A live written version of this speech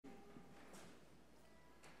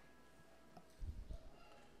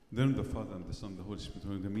The name of the Father and the Son and the Holy Spirit.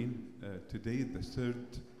 Amen. Today, the third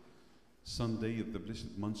Sunday of the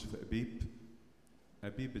blessed month of Abib.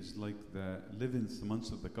 Abib is like the 11th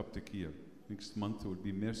month of the Coptic year. Next month will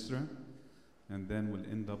be Mesra, and then we'll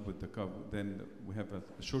end up with the then we have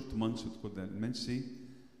a short month called the Mensi.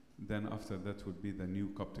 Then after that will be the new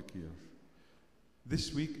Coptic year.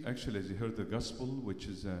 This week, actually, as you heard the gospel, which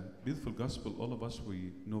is a beautiful gospel, all of us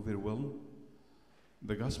we know very well,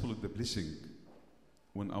 the gospel of the blessing.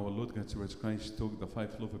 When our Lord God Jesus Christ took the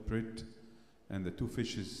 5 loaves of bread and the 2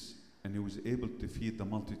 fishes, and he was able to feed the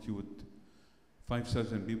multitude,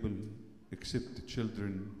 5,000 people except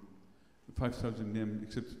children, 5,000 men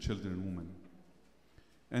except children and women.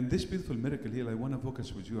 And this beautiful miracle here, I want to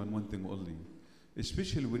focus with you on one thing only.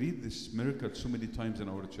 Especially we read this miracle so many times in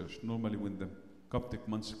our church. Normally when the Coptic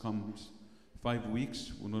month comes, 5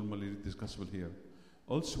 weeks, we normally read this gospel here.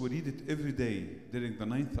 Also, we read it every day during the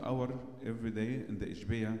 9th hour, every day in the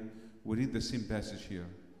Ishbiyah. We read the same passage here.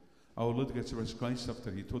 Our Lord Jesus Christ,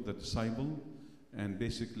 after he taught the disciple and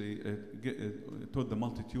basically taught the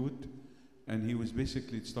multitude, and he was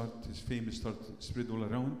basically his fame started spread all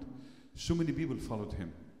around. So many people followed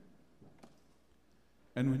him.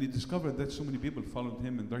 And when he discovered that so many people followed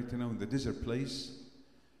him, and right now in the desert place,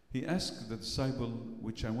 he asked the disciple,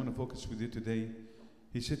 which I want to focus with you today.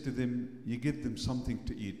 He said to them, you give them something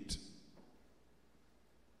to eat.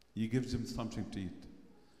 You give them something to eat.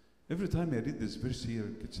 Every time I read this verse here,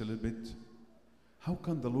 it gets a little bit, how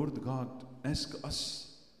can the Lord God ask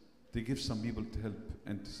us to give some people to help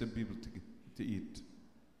and to send people to eat?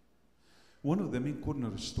 One of the main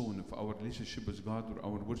cornerstone of our relationship with God or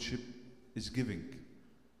our worship is giving.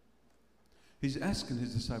 He's asking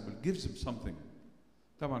his disciple, gives him something.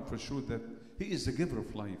 Taban, for sure that he is the giver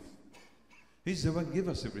of life. He's the one who gives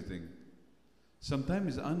us everything.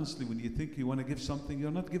 Sometimes, honestly, when you think you want to give something,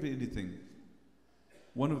 you're not giving anything.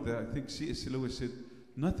 One of the, I think C.S. Lewis said,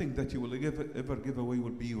 nothing that you will ever give away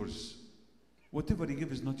will be yours. Whatever you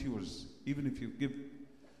give is not yours, even if you give.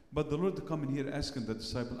 But the Lord come in here asking the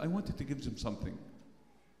disciple, I wanted to give them something.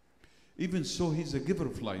 Even so, he's a giver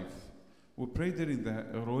of life. We pray there in the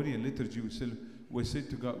Aurorian liturgy, we say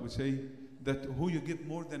to God, we say that who you give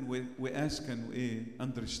more than we ask and we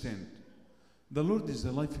understand. The Lord is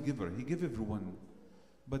the life giver. He gives everyone.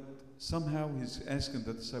 But somehow he's asking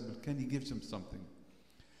the disciple, can he give them something?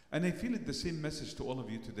 And I feel it the same message to all of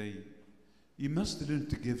you today. You must learn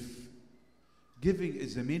to give. Giving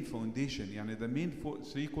is the main foundation. Yani the main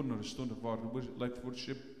 3 cornerstones of our life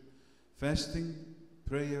worship. Fasting,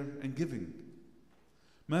 prayer, and giving.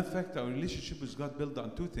 Matter of fact, our relationship with God built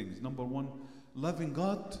on 2 things. Number 1, loving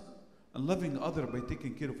God and loving others by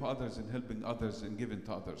taking care of others and helping others and giving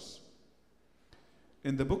to others.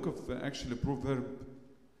 In the book of actually Proverbs,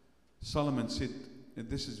 Solomon said, and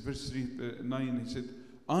this is verse 9, he said,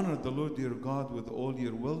 honor the Lord your God with all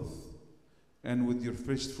your wealth and with your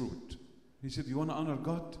first fruit. He said, you want to honor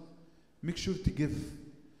God? Make sure to give.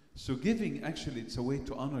 So giving, actually, it's a way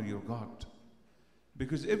to honor your God.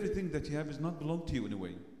 Because everything that you have is not belong to you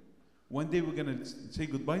anyway. One day we're going to say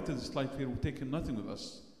goodbye to this life here. We're taking nothing with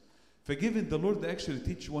us. Forgiving, the Lord actually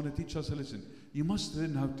want to teach us a lesson. You must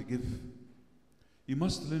learn how to give. You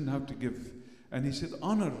must learn how to give. And he said,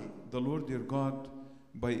 honor the Lord your God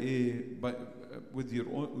with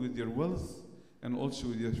your wealth and also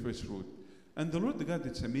with your first fruit. And the Lord God,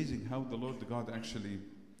 it's amazing how the Lord God actually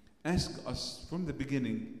asked us from the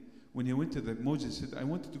beginning when he went to Moses said, I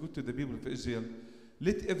wanted to go to the people of Israel,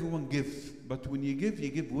 let everyone give, but when you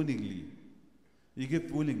give willingly. You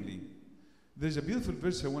give willingly. There's a beautiful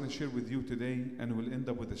verse I want to share with you today, and we'll end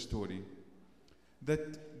up with a story.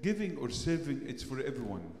 That giving or serving, it's for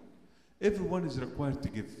everyone. Everyone is required to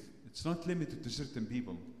give. It's not limited to certain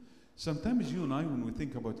people. Sometimes you and I, when we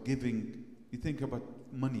think about giving, you think about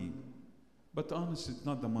money. But honestly, it's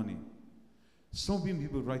not the money. So many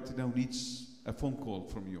people right now needs a phone call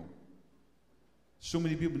from you. So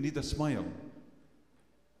many people need a smile.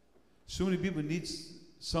 So many people need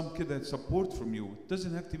some kind of support from you. It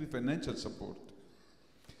doesn't have to be financial support.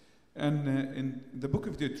 And in the book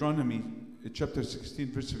of Deuteronomy, chapter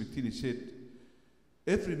 16, verse 17, he said,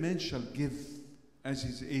 every man shall give as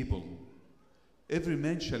he's able. Every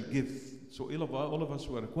man shall give. So all of us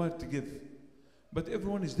were required to give. But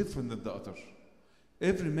everyone is different than the other.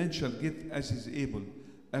 Every man shall give as he's able,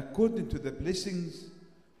 according to the blessings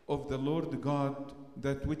of the Lord God,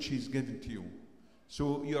 that which he's given to you.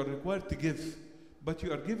 So you are required to give, but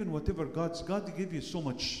you are given whatever God give you so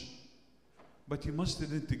much. But you must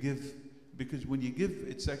learn to give, because when you give,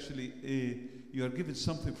 it's actually you are given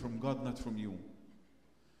something from God, not from you.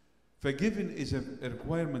 Forgiving is a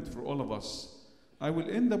requirement for all of us. I will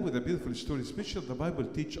end up with a beautiful story, especially the Bible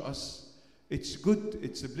teaches us it's good,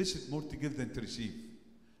 it's a blessed more to give than to receive.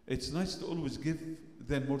 It's nice to always give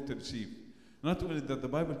than more to receive. Not only that, the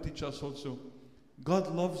Bible teaches us also,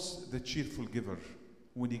 God loves the cheerful giver.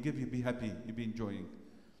 When you give, you be happy, you be enjoying.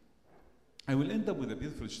 I will end up with a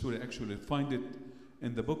beautiful story, actually. Find it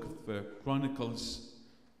in the book of Chronicles,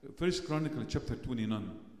 First Chronicle chapter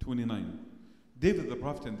 29. David the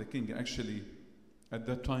prophet and the king, actually, at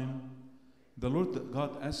that time, the Lord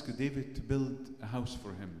God asked David to build a house for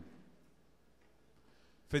him.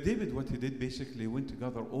 For David, what he did basically, he went to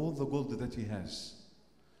gather all the gold that he has,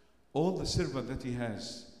 all the silver that he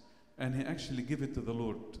has, and he actually gave it to the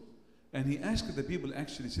Lord. And he asked the people,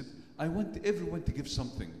 actually said, I want everyone to give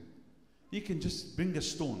something. You can just bring a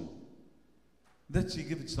stone. That's you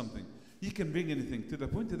give it something. You can bring anything. To the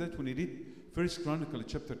point that when he read First Chronicle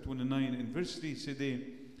chapter 29 in verse 3, he said,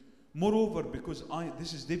 moreover, because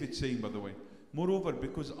this is David saying, by the way, moreover,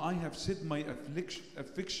 because I have set my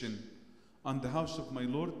affliction on the house of my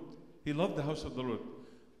Lord, he loved the house of the Lord,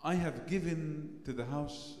 I have given to the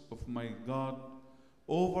house of my God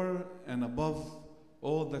over and above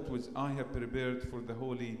all that was I have prepared for the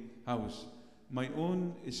holy house, my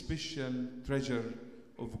own special treasure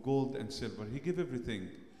of gold and silver. He gave everything.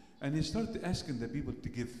 And he started asking the people to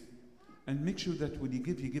give. And make sure that when you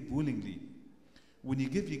give willingly. When you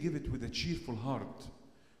give it with a cheerful heart.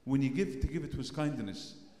 When you give, to give it with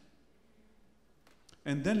kindness.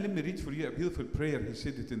 And then let me read for you a beautiful prayer. He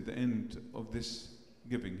said it in the end of this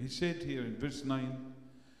giving. He said here in verse 9,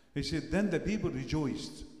 he said, then the people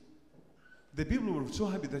rejoiced. The people were so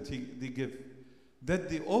happy that they gave, that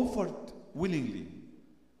they offered willingly.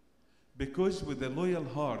 Because with a loyal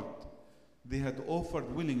heart, they had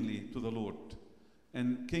offered willingly to the Lord.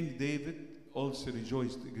 And King David also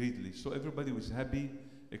rejoiced greatly. So everybody was happy,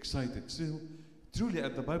 excited. So truly,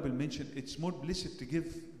 as the Bible mentioned, it's more blessed to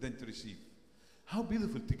give than to receive. How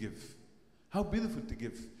beautiful to give. How beautiful to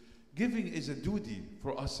give. Giving is a duty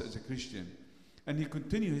for us as a Christian. And he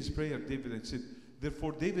continued his prayer, David, and said,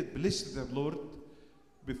 therefore David blessed the Lord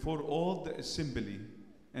before all the assembly.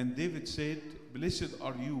 And David said, blessed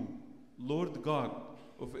are you, Lord God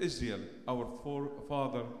of Israel, our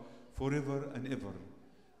Father, forever and ever.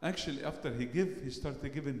 Actually, after he gave, he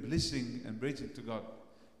started giving blessing and praising to God.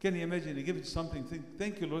 Can you imagine? He gave something.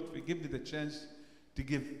 Thank you, Lord, for giving me the chance to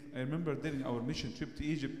give. I remember during our mission trip to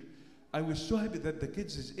Egypt, I was so happy that the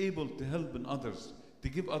kids is able to help in others, to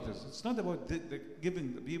give others. It's not about the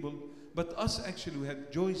giving the people, but us actually, we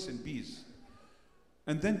had joy and peace.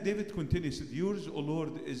 And then David continues, said, yours, O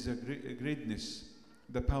Lord, is the greatness,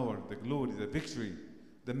 the power, the glory, the victory,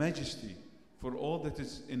 the majesty, for all that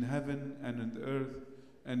is in heaven and on the earth,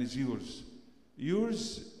 and is yours.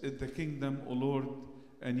 Yours is the kingdom, O Lord,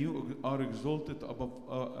 and you are exalted above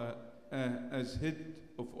as head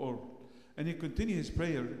of all. And he continued his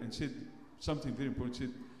prayer and said something very important. He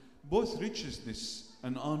said, both righteousness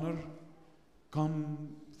and honor come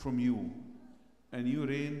from you, and you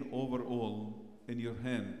reign over all. In your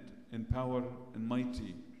hand, in power and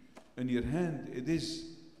mighty. In your hand it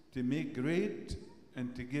is to make great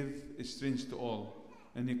and to give strength to all.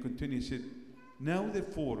 And he continues, said, now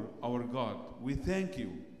therefore, our God, we thank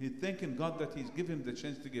you. He's thanking God that he's given him the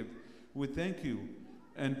chance to give. We thank you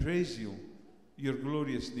and praise you, your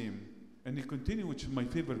glorious name. And he continued, which is my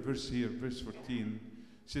favorite verse here, verse 14. He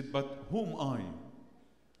said, but whom I?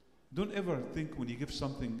 Don't ever think when you give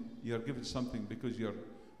something, you are given something because you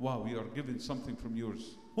are given something from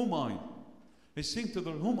yours. Whom I? He's saying to the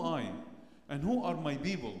Lord, whom I? And who are my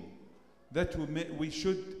people that we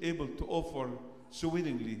should able to offer so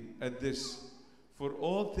willingly at this? For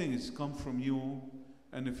all things come from you,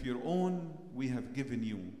 and of your own we have given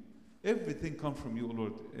you. Everything comes from you, O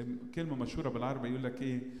Lord. كلمة مشهورة بالعربي يقول لك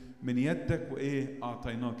إيه من يدك وإيه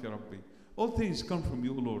أعطيناك يا ربي. All things come from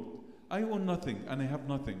you, O Lord. I own nothing and I have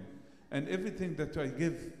nothing, and everything that I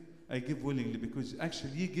give willingly, because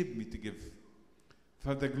actually you give me to give.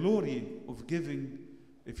 For the glory of giving,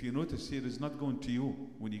 if you notice here, is not going to you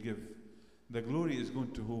when you give. The glory is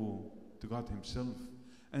going to who? To God himself.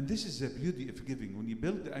 And this is the beauty of giving. When you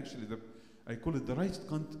build actually, I call it the right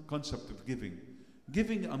concept of giving.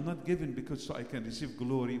 Giving, I'm not giving because so I can receive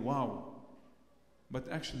glory, wow. But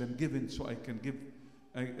actually I'm giving so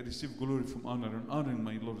I receive glory from honor and honoring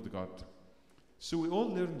my Lord God. So we all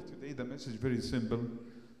learned today the message very simple.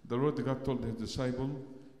 The Lord God told his disciple,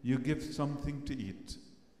 you give something to eat.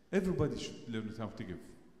 Everybody should learn how to give.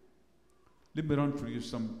 Let me run for you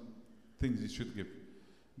some things you should give.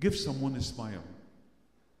 Give someone a smile.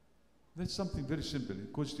 That's something very simple.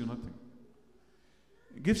 It costs you nothing.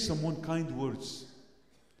 Give someone kind words.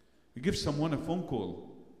 Give someone a phone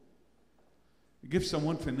call. Give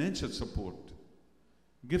someone financial support.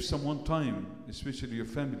 Give someone time, especially your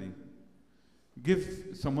family. Give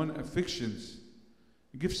someone affections.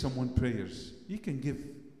 Give someone prayers. You can give.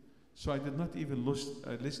 So I did not even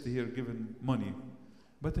list here giving money,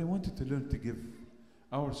 but I wanted to learn to give.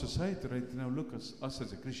 Our society right now, look at us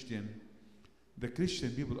as a Christian. The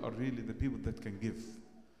Christian people are really the people that can give.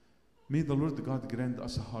 May the Lord God grant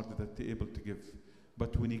us a heart that they're able to give.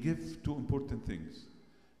 But when you give, two important things.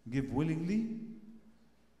 Give willingly,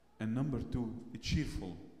 and number two,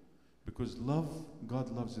 cheerful. Because God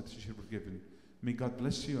loves it cheerful giving. May God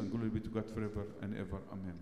bless you, and glory be to God forever and ever. Amen.